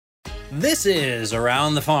This is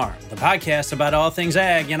Around the Farm, the podcast about all things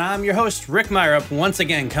ag, and I'm your host, Rick Myrup, once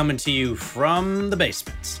again coming to you from the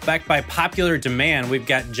basement. Backed by popular demand, we've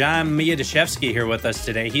got John Miodaszewski here with us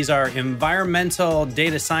today. He's our environmental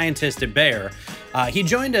data scientist at Bayer. He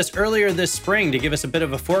joined us earlier this spring to give us a bit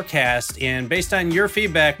of a forecast, and based on your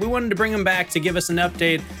feedback, we wanted to bring him back to give us an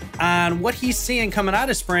update on what he's seeing coming out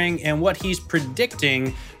of spring and what he's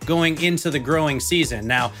predicting going into the growing season.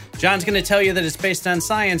 Now, John's going to tell you that it's based on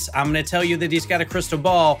science. I'm going to tell you that he's got a crystal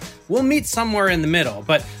ball. We'll meet somewhere in the middle,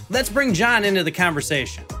 but let's bring John into the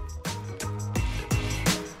conversation.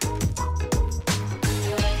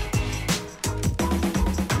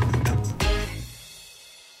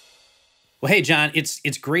 Well, hey, John,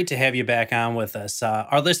 it's great to have you back on with us.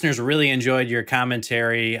 Our listeners really enjoyed your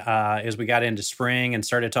commentary as we got into spring and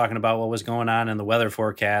started talking about what was going on in the weather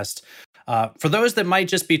forecast. For those that might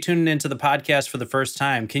just be tuning into the podcast for the first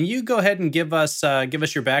time, can you go ahead and give us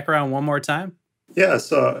your background one more time? Yeah,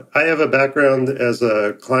 so I have a background as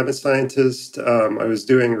a climate scientist. I was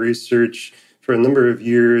doing research for a number of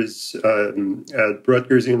years at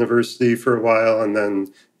Rutgers University for a while and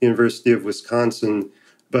then University of Wisconsin.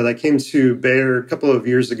 But I came to Bayer a couple of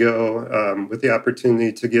years ago with the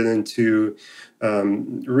opportunity to get into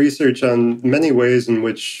research on many ways in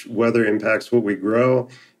which weather impacts what we grow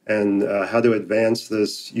and how to advance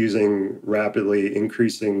this using rapidly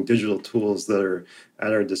increasing digital tools that are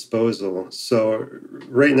at our disposal. So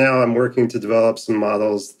right now I'm working to develop some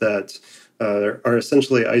models that are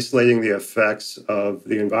essentially isolating the effects of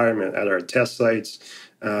the environment at our test sites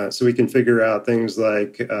so we can figure out things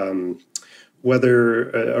like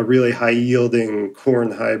whether a really high-yielding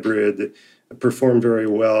corn hybrid performed very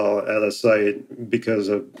well at a site because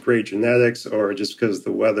of great genetics or just because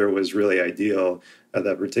the weather was really ideal at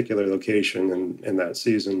that particular location in that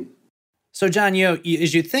season. So, John,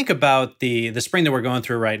 as you think about the spring that we're going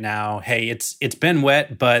through right now, hey, it's been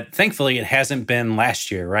wet, but thankfully it hasn't been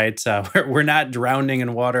last year, right? We're not drowning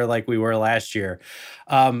in water like we were last year.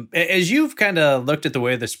 As you've kind of looked at the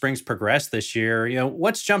way the spring's progressed this year,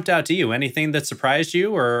 what's jumped out to you? Anything that surprised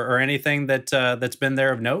you, or anything that's been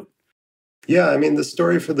there of note? Yeah, I mean, the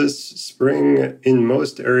story for this spring in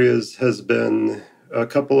most areas has been a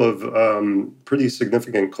couple of pretty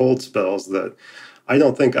significant cold spells that I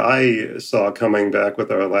don't think I saw coming back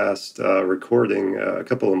with our last recording a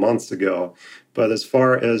couple of months ago. But as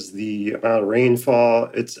far as the amount of rainfall,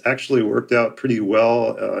 it's actually worked out pretty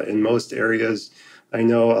well in most areas. I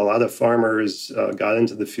know a lot of farmers got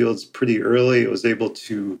into the fields pretty early. It was able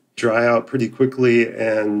to dry out pretty quickly.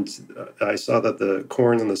 And I saw that the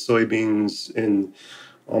corn and the soybeans in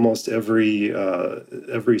almost every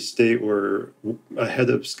state were ahead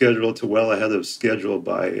of schedule to well ahead of schedule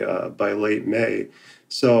by late May.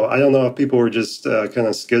 So I don't know if people were just kind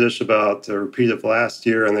of skittish about the repeat of last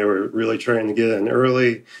year and they were really trying to get in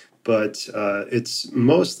early, but it's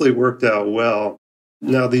mostly worked out well.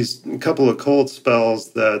 Now, these couple of cold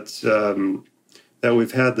spells that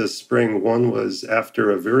we've had this spring, one was after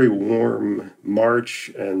a very warm March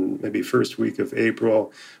and maybe first week of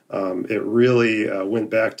April. It really went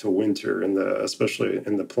back to winter, especially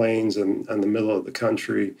in the plains and the middle of the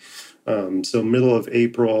country. So middle of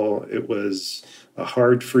April, it was a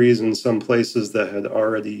hard freeze in some places that had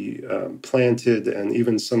already planted, and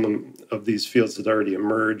even some of these fields had already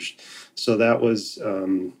emerged. So that was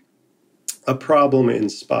a problem in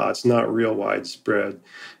spots, not real widespread.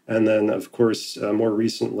 And then, of course, more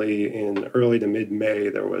recently in early to mid-May,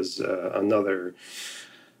 there was another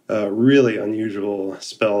really unusual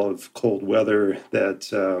spell of cold weather that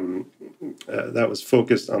was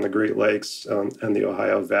focused on the Great Lakes and the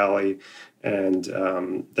Ohio Valley. And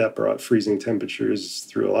that brought freezing temperatures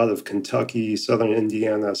through a lot of Kentucky, southern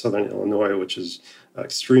Indiana, southern Illinois, which is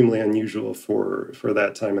extremely unusual for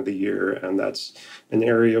that time of the year. And that's an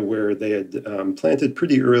area where they had planted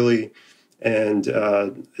pretty early, and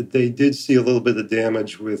they did see a little bit of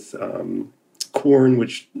damage with corn,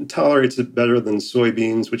 which tolerates it better than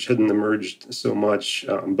soybeans, which hadn't emerged so much,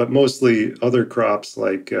 but mostly other crops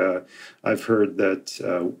like I've heard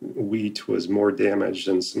that wheat was more damaged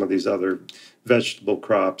than some of these other vegetable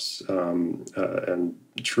crops and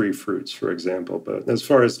tree fruits, for example. But as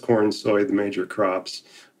far as corn, soy, the major crops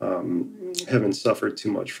haven't suffered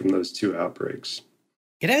too much from those two outbreaks.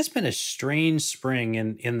 It has been a strange spring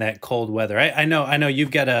in that cold weather. I know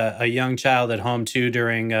you've got a young child at home too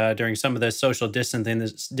during some of the social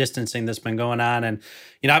distancing that's been going on, and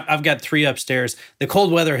I've got three upstairs. The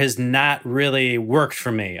cold weather has not really worked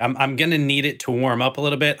for me. I'm gonna need it to warm up a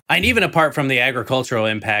little bit, and even apart from the agricultural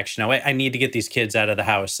impacts, I need to get these kids out of the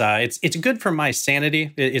house. It's good for my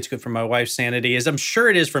sanity. It's good for my wife's sanity, as I'm sure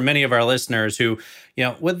it is for many of our listeners who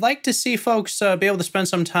would like to see folks be able to spend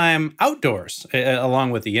some time outdoors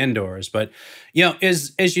along with the indoors. But,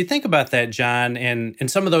 as you think about that, John,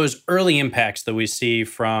 and some of those early impacts that we see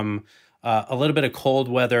from a little bit of cold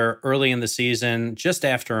weather early in the season, just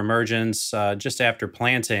after emergence, just after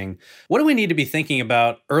planting, what do we need to be thinking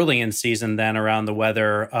about early in season then around the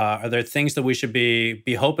weather? Are there things that we should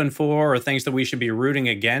be hoping for, or things that we should be rooting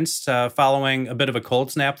against following a bit of a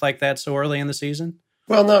cold snap like that so early in the season?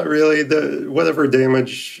 Well, not really. Whatever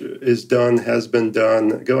damage is done has been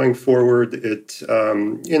done. Going forward, it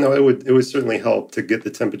would certainly help to get the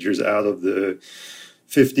temperatures out of the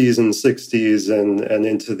 50s and 60s and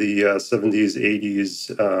into the 70s,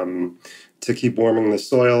 80s, to keep warming the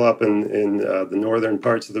soil up in the northern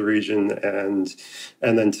parts of the region, and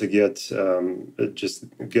then to get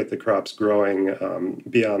the crops growing.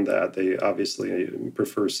 Beyond that, they obviously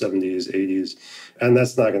prefer 70s, 80s, and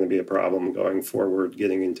that's not going to be a problem going forward.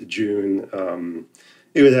 Getting into June,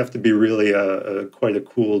 it would have to be really quite a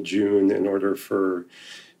cool June in order for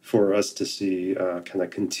us to see kind of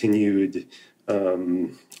continued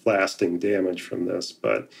lasting damage from this.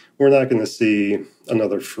 But we're not going to see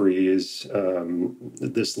another freeze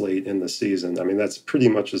this late in the season. I mean, that's pretty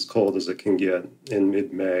much as cold as it can get in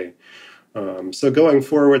mid-May. So going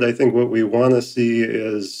forward, I think what we want to see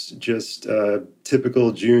is just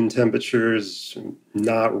typical June temperatures,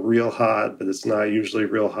 not real hot, but it's not usually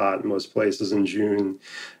real hot in most places in June.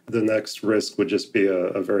 The next risk would just be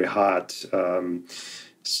a very hot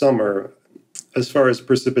summer. As far as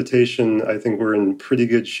precipitation, I think we're in pretty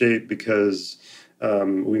good shape because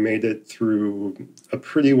we made it through a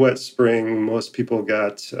pretty wet spring. Most people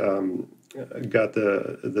got the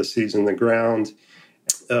seeds in the ground,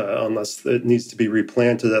 unless it needs to be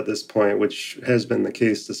replanted at this point, which has been the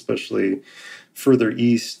case, especially further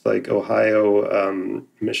east, like Ohio,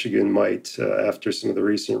 Michigan might, after some of the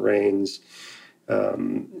recent rains.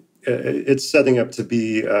 It's setting up to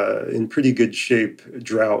be in pretty good shape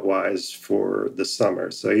drought-wise for the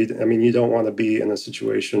summer. So, you don't want to be in a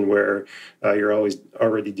situation where you're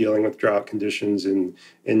already dealing with drought conditions in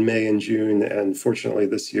May and June. And fortunately,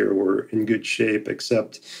 this year we're in good shape,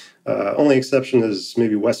 except only exception is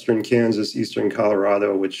maybe western Kansas, eastern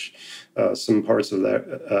Colorado, which some parts of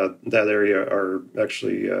that area are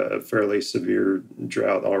actually a fairly severe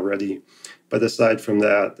drought already. But aside from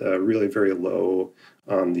that, really very low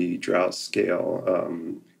on the drought scale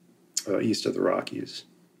east of the Rockies.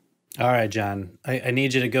 All right, John, I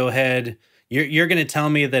need you to go ahead. You're going to tell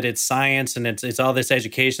me that it's science and it's all this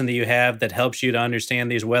education that you have that helps you to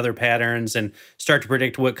understand these weather patterns and start to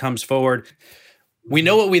predict what comes forward. We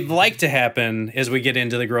know what we'd like to happen as we get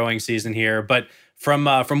into the growing season here, but from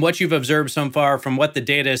what you've observed so far, from what the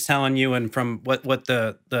data is telling you, and from what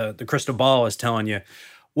the crystal ball is telling you,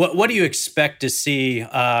 what do you expect to see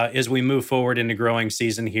as we move forward into growing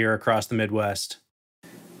season here across the Midwest?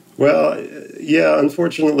 Well, yeah,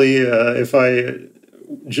 unfortunately, if I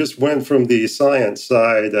just went from the science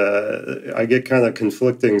side, I get kind of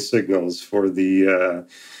conflicting signals for the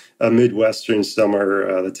Midwestern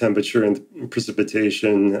summer, the temperature and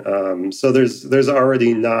precipitation. So there's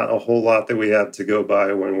already not a whole lot that we have to go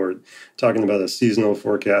by when we're talking about a seasonal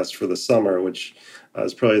forecast for the summer, which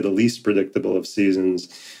is probably the least predictable of seasons.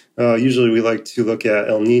 Usually we like to look at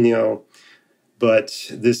El Nino, but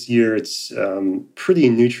this year it's pretty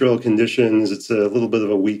neutral conditions. It's a little bit of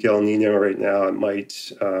a weak El Nino right now. It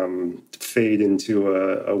might fade into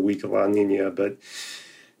a weak La Nina, but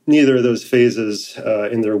neither of those phases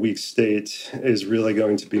in their weak state is really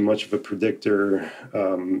going to be much of a predictor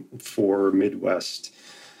for Midwest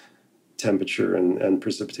temperature and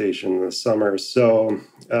precipitation in the summer. So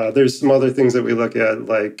there's some other things that we look at,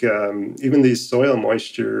 like even the soil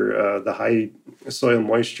moisture, the high soil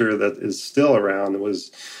moisture that is still around,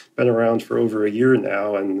 been around for over a year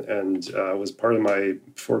now, and was part of my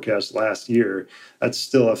forecast last year. That's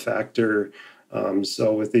still a factor.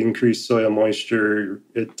 So with the increased soil moisture,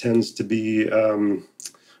 it tends to be a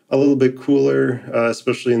little bit cooler,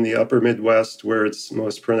 especially in the upper Midwest where it's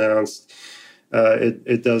most pronounced.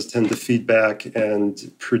 It does tend to feed back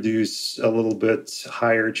and produce a little bit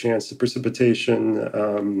higher chance of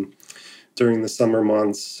precipitation during the summer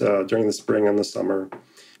months, during the spring and the summer.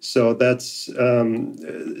 So that's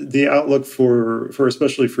the outlook for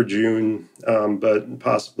especially for June, but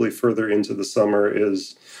possibly further into the summer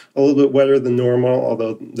is a little bit wetter than normal,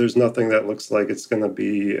 although there's nothing that looks like it's going to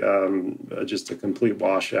be just a complete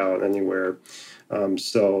washout anywhere.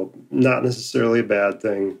 So not necessarily a bad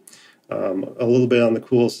thing. A little bit on the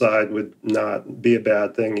cool side would not be a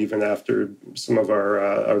bad thing, even after some of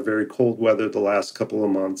our very cold weather the last couple of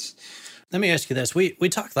months. Let me ask you this: we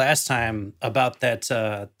talked last time about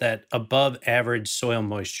that above average soil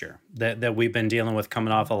moisture that we've been dealing with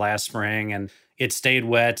coming off of last spring, and it stayed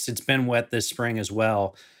wet. It's been wet this spring as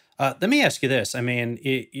well. Let me ask you this: I mean,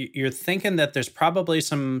 you're thinking that there's probably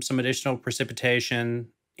some additional precipitation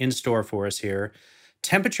in store for us here.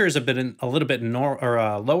 Temperatures have been a little bit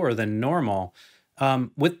lower than normal.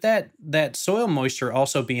 With that soil moisture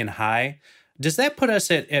also being high, does that put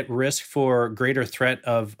us at risk for greater threat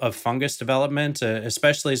of fungus development,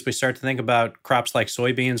 especially as we start to think about crops like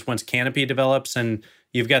soybeans once canopy develops and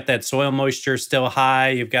you've got that soil moisture still high,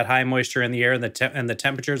 you've got high moisture in the air, and the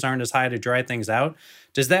temperatures aren't as high to dry things out?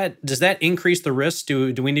 Does that increase the risk?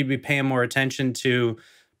 Do we need to be paying more attention to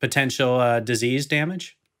potential disease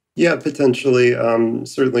damage? Yeah, potentially.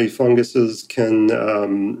 Certainly, funguses can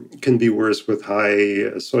be worse with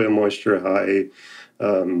high soil moisture, high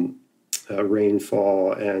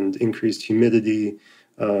rainfall, and increased humidity.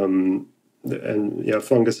 And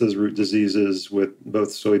funguses, root diseases with both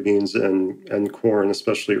soybeans and corn,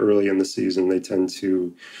 especially early in the season, they tend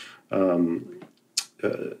to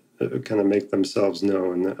kind of make themselves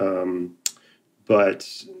known.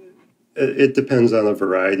 But it depends on a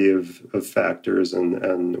variety of factors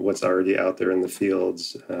and what's already out there in the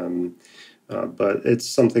fields. But it's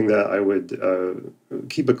something that I would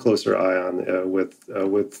keep a closer eye on with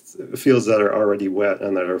fields that are already wet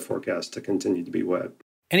and that are forecast to continue to be wet.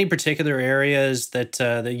 Any particular areas that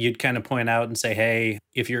you'd kind of point out and say, hey,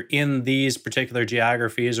 if you're in these particular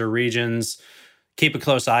geographies or regions, keep a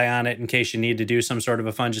close eye on it in case you need to do some sort of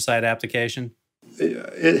a fungicide application?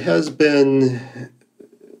 It has been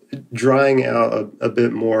drying out a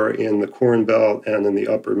bit more in the Corn Belt and in the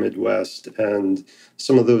upper Midwest, and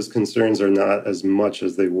some of those concerns are not as much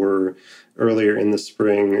as they were earlier in the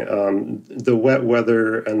spring. The wet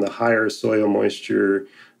weather and the higher soil moisture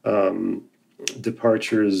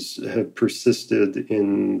departures have persisted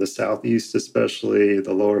in the Southeast, especially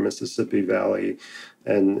the lower Mississippi Valley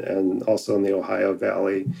and also in the Ohio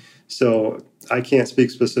Valley. So I can't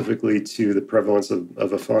speak specifically to the prevalence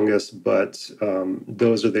of a fungus, but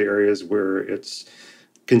those are the areas where it's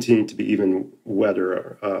continued to be even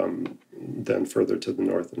wetter than further to the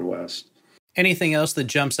north and west. Anything else that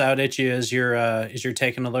jumps out at you as you're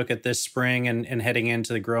taking a look at this spring and heading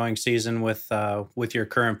into the growing season with your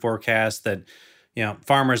current forecast that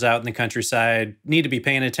farmers out in the countryside need to be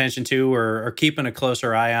paying attention to or keeping a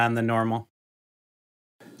closer eye on than normal?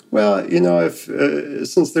 Well, if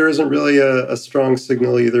since there isn't really a strong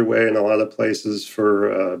signal either way in a lot of places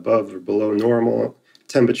for above or below normal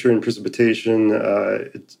temperature and precipitation,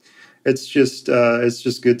 it's just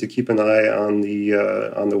good to keep an eye on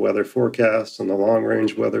the weather forecast, on the long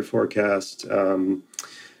range weather forecast,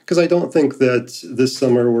 because I don't think that this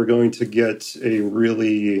summer we're going to get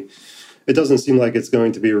it doesn't seem like it's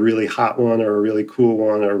going to be a really hot one or a really cool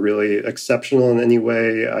one or really exceptional in any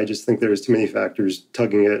way. I just think there's too many factors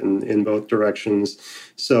tugging it in both directions.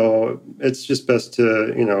 So it's just best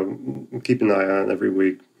to, keep an eye on every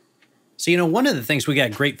week. So, one of the things we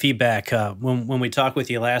got great feedback when we talked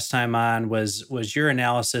with you last time on was your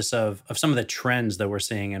analysis of some of the trends that we're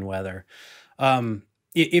seeing in weather.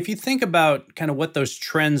 If you think about kind of what those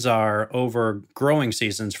trends are over growing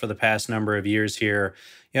seasons for the past number of years here,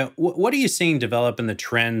 what are you seeing develop in the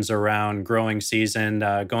trends around growing season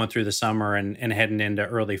going through the summer and heading into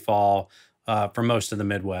early fall for most of the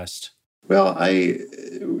Midwest? Well,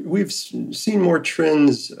 we've seen more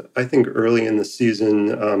trends, I think, early in the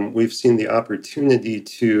season. We've seen the opportunity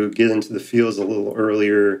to get into the fields a little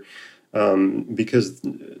earlier because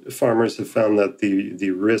farmers have found that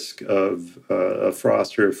the risk of a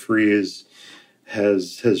frost or a freeze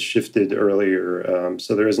has shifted earlier.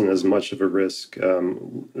 So there isn't as much of a risk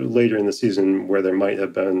later in the season where there might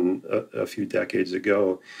have been a few decades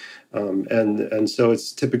ago. And so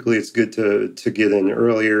it's good to get in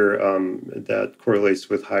earlier. That correlates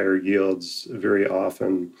with higher yields very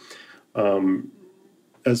often.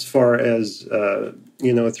 As far as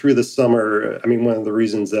through the summer, I mean, one of the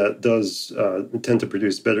reasons that does tend to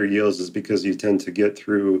produce better yields is because you tend to get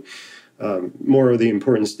through more of the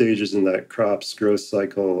important stages in that crop's growth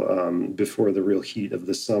cycle before the real heat of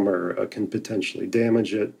the summer can potentially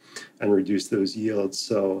damage it and reduce those yields.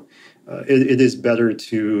 So it is better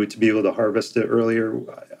to be able to harvest it earlier.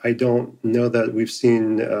 I don't know that we've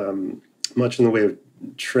seen much in the way of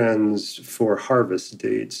trends for harvest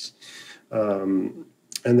dates.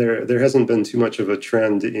 And there hasn't been too much of a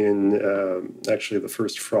trend in actually the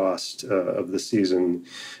first frost of the season,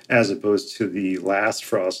 as opposed to the last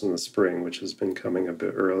frost in the spring, which has been coming a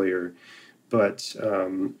bit earlier. But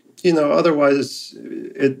otherwise,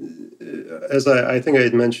 as I think I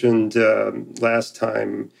had mentioned last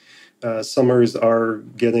time, summers are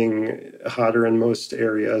getting hotter in most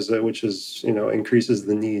areas, which is increases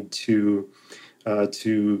the need to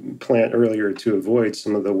plant earlier to avoid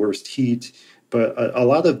some of the worst heat. But a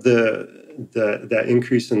lot of that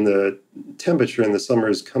increase in the temperature in the summer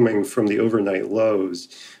is coming from the overnight lows,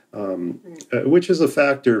 which is a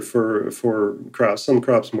factor for crops. Some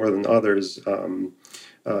crops more than others.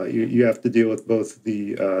 You have to deal with both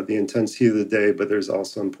the intense heat of the day, but there's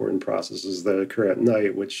also important processes that occur at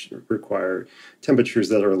night, which require temperatures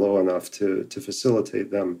that are low enough to facilitate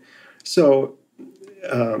them. So.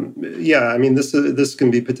 This can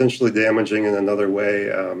be potentially damaging in another way.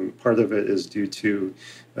 Part of it is due to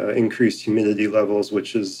increased humidity levels,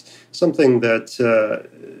 which is something that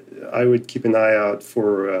I would keep an eye out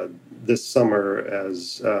for this summer,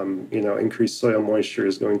 as increased soil moisture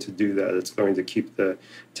is going to do that. It's going to keep the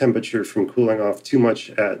temperature from cooling off too much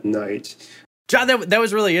at night. John, that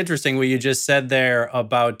was really interesting what you just said there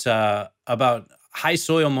about high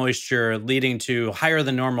soil moisture leading to higher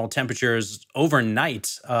than normal temperatures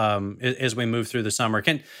overnight as we move through the summer.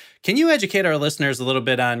 Can you educate our listeners a little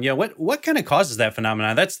bit on what kind of causes that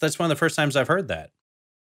phenomenon? That's one of the first times I've heard that.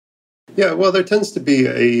 Yeah, well, there tends to be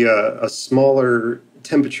a smaller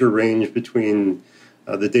temperature range between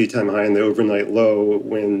the daytime high and the overnight low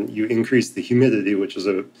when you increase the humidity, which is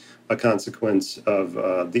a consequence of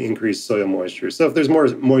the increased soil moisture. So if there's more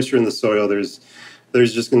moisture in the soil, there's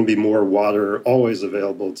just going to be more water always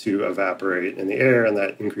available to evaporate in the air, and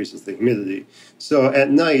that increases the humidity. So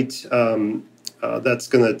at night, that's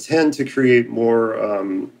going to tend to create more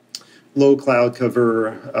low cloud cover,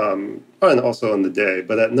 and also in the day.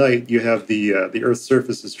 But at night, you have the Earth's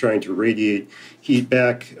surface is trying to radiate heat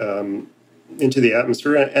back into the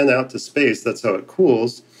atmosphere and out to space. That's how it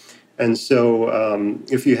cools. And so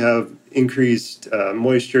if you have increased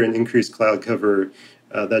moisture and increased cloud cover,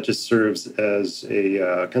 that just serves as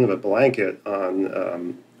a kind of a blanket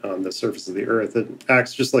on the surface of the Earth. It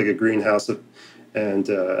acts just like a greenhouse, and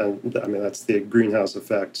that's the greenhouse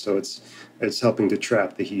effect. So it's helping to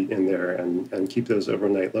trap the heat in there and keep those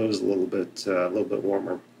overnight lows a little bit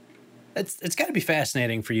warmer. It's got to be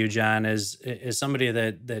fascinating for you, John, as somebody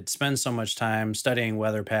that spends so much time studying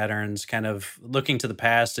weather patterns, kind of looking to the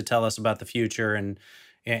past to tell us about the future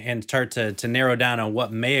and start to narrow down on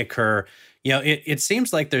what may occur. It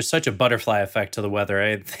seems like there's such a butterfly effect to the weather,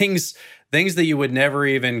 right? Things that you would never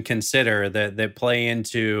even consider that play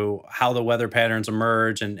into how the weather patterns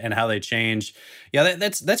emerge and how they change. Yeah,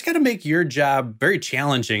 that's got to make your job very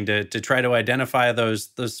challenging to try to identify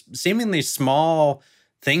those seemingly small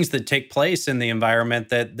things that take place in the environment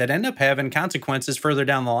that end up having consequences further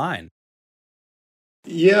down the line.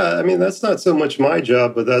 Yeah, that's not so much my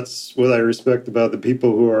job, but that's what I respect about the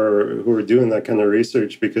people who are doing that kind of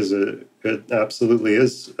research, because it absolutely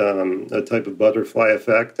is a type of butterfly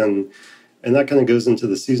effect, and that kind of goes into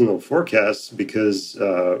the seasonal forecasts, because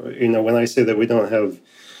when I say that we don't have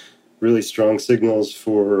really strong signals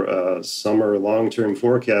for summer long-term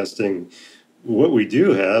forecasting, what we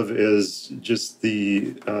do have is just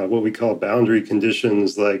the what we call boundary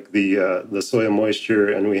conditions, like the soil moisture,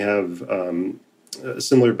 and we have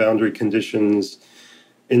similar boundary conditions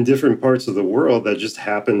in different parts of the world that just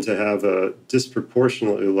happen to have a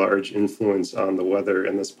disproportionately large influence on the weather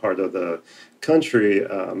in this part of the country.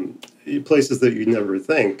 Places that you'd never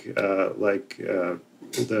think, like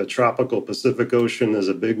the tropical Pacific Ocean is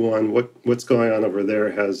a big one. What's going on over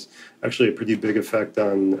there has actually a pretty big effect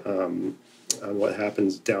on what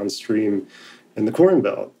happens downstream in the Corn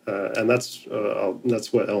Belt, and that's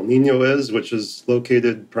what El Nino is, which is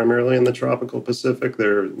located primarily in the tropical Pacific.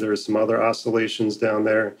 There are some other oscillations down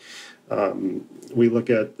there. We look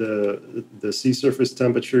at the sea surface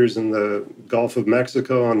temperatures in the Gulf of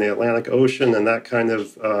Mexico and the Atlantic Ocean, and that kind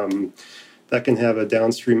of that can have a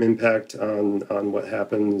downstream impact on what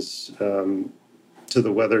happens to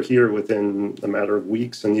the weather here within a matter of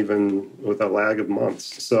weeks, and even with a lag of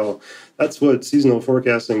months. So that's what seasonal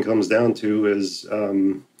forecasting comes down to, is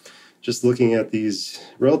just looking at these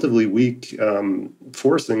relatively weak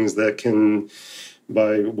forcings that can,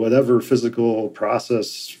 by whatever physical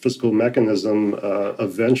mechanism,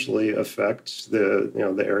 eventually affect the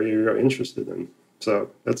area you're interested in. So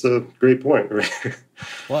that's a great point.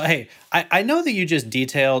 Well, hey, I know that you just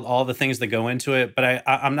detailed all the things that go into it, but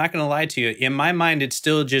I'm not going to lie to you. In my mind, it's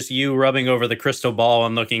still just you rubbing over the crystal ball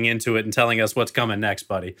and looking into it and telling us what's coming next,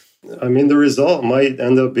 buddy. I mean, the result might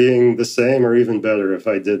end up being the same or even better if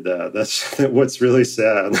I did that. That's what's really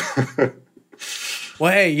sad.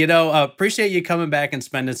 Well, hey, appreciate you coming back and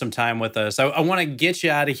spending some time with us. I want to get you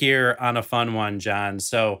out of here on a fun one, John.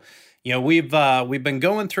 So, we've been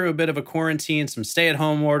going through a bit of a quarantine, some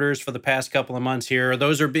stay-at-home orders for the past couple of months here.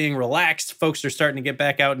 Those are being relaxed. Folks are starting to get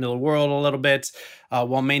back out into the world a little bit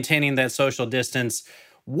while maintaining that social distance.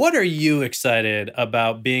 What are you excited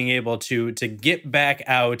about being able to get back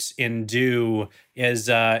out and do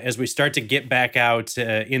as we start to get back out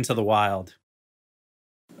into the wild?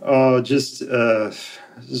 Oh, just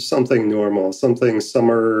something normal, something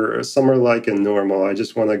summer-like and normal. I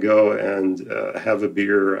just want to go and have a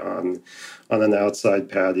beer on an outside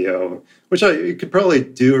patio, which I could probably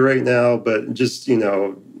do right now, but just, in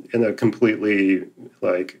a completely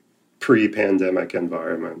pre-pandemic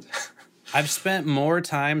environment. I've spent more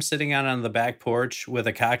time sitting out on the back porch with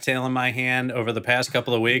a cocktail in my hand over the past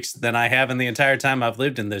couple of weeks than I have in the entire time I've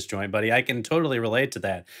lived in this joint, buddy. I can totally relate to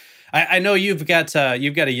that. I know you've got a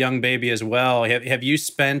young baby as well. Have you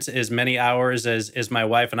spent as many hours as my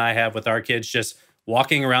wife and I have with our kids just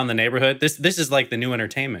walking around the neighborhood? This is like the new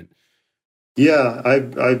entertainment. Yeah,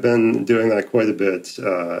 I've been doing that quite a bit.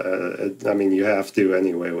 I mean, you have to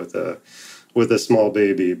anyway with a small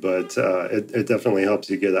baby, but it definitely helps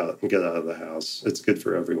you get out of the house. It's good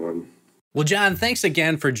for everyone. Well, John, thanks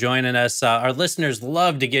again for joining us. Our listeners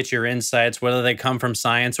love to get your insights, whether they come from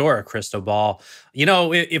science or a crystal ball.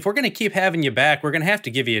 If we're going to keep having you back, we're going to have to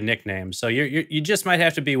give you a nickname. So you just might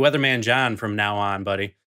have to be Weatherman John from now on,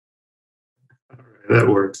 buddy. All right, that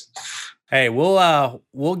works. Hey,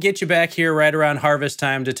 we'll get you back here right around harvest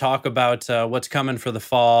time to talk about what's coming for the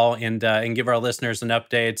fall and give our listeners an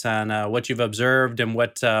update on what you've observed and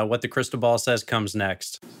what the crystal ball says comes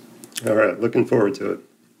next. All right, looking forward to it.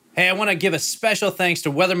 Hey, I want to give a special thanks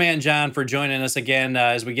to Weatherman John for joining us again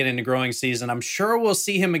as we get into growing season. I'm sure we'll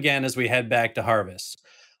see him again as we head back to harvest.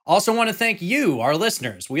 Also want to thank you, our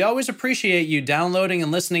listeners. We always appreciate you downloading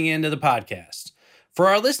and listening into the podcast. For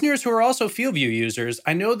our listeners who are also FieldView users,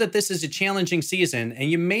 I know that this is a challenging season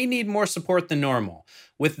and you may need more support than normal.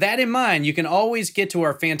 With that in mind, you can always get to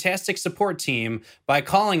our fantastic support team by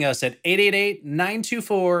calling us at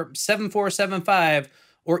 888-924-7475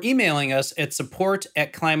 or emailing us at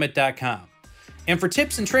support@climate.com. And for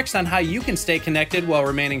tips and tricks on how you can stay connected while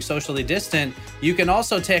remaining socially distant, you can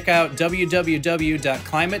also check out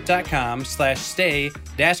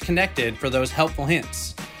www.climate.com/stay-connected for those helpful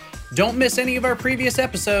hints. Don't miss any of our previous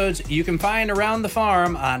episodes. You can find Around the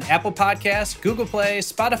Farm on Apple Podcasts, Google Play,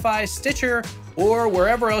 Spotify, Stitcher, or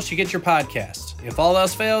wherever else you get your podcasts. If all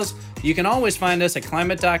else fails, you can always find us at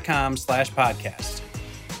climate.com/podcast.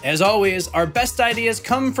 As always, our best ideas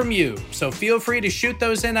come from you, so feel free to shoot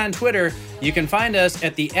those in on Twitter. You can find us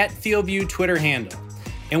at the @FieldView Twitter handle.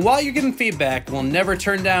 And while you're giving feedback, we'll never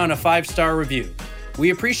turn down a 5-star review. We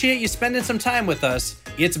appreciate you spending some time with us.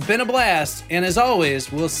 It's been a blast, and as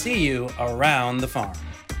always, we'll see you around the farm.